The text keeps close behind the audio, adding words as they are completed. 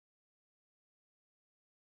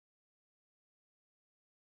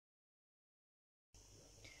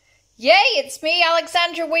Yay, it's me,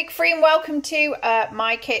 Alexandra Wickfree, and welcome to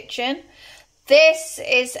my kitchen. This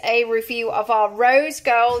is a review of our rose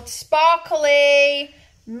gold sparkly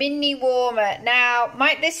mini warmer. Now,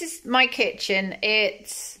 this is my kitchen.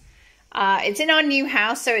 It's in our new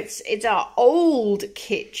house, so it's our old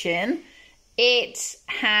kitchen. It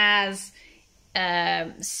has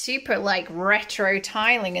super like retro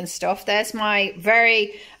tiling and stuff. There's my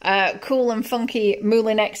very cool and funky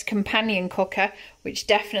Moulinex companion cooker, which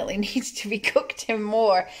definitely needs to be cooked in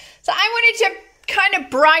more. So I wanted to kind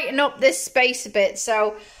of brighten up this space a bit.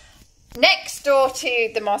 So next door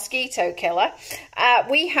to the mosquito killer,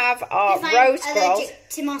 we have our rose gold. Allergic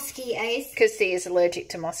to mosquitoes. Because he is allergic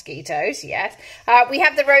to mosquitoes, yes. We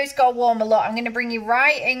have the rose gold warmer. Look, I'm going to bring you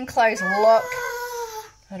right in close and look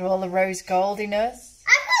at all the rose goldiness.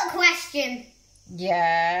 I've got a question.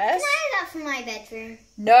 Yes. Can I have that for my bedroom?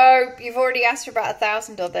 No, you've already asked for about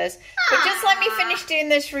 1,000 others. But just let me finish doing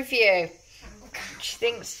this review. She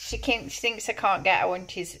thinks I can't get her when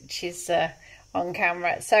she's on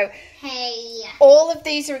camera. So hey, all of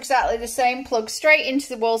these are exactly the same. Plug straight into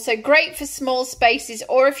the wall. So great for small spaces,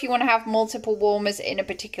 or if you want to have multiple warmers in a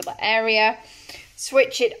particular area.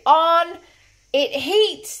 Switch it on. It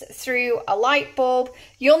heats through a light bulb.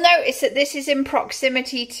 You'll notice that this is in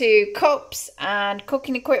proximity to cups and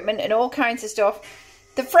cooking equipment and all kinds of stuff.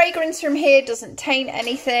 The fragrance from here doesn't taint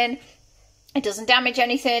anything. It doesn't damage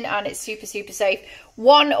anything, and it's super, super safe.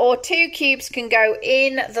 1 or 2 cubes can go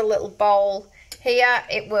in the little bowl here.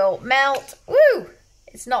 It will melt. Woo!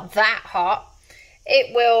 It's not that hot.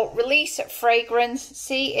 It will release a fragrance.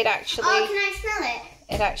 See, it actually... Oh, can I smell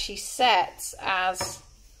it? It actually sets as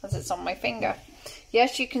it's on my finger.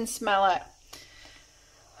 Yes, you can smell it.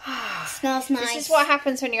 Smells nice. This is what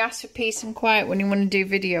happens when you ask for peace and quiet when you want to do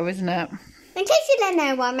video, isn't it? In case you don't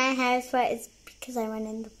know why my hair is wet, it's because I went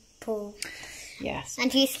in the pool. Yes.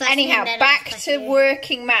 And you splashed Anyhow, back to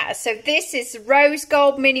working matters. So this is rose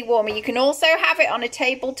gold mini warmer. You can also have it on a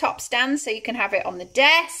tabletop stand, so you can have it on the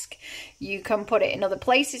desk. You can put it in other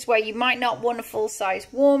places where you might not want a full-size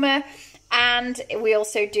warmer. And we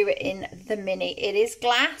also do it in the mini. It is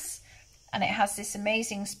glass, and it has this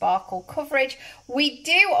amazing sparkle coverage. We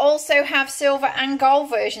do also have silver and gold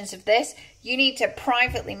versions of this. You need to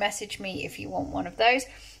privately message me if you want one of those.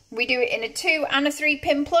 We do it in a 2 and a 3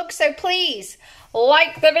 pin plug, so please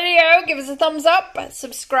like the video, give us a thumbs up,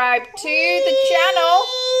 subscribe to the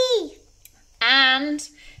channel, and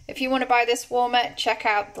if you want to buy this warmer, check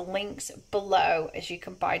out the links below, as you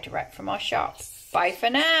can buy direct from our shop. Bye for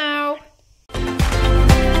now.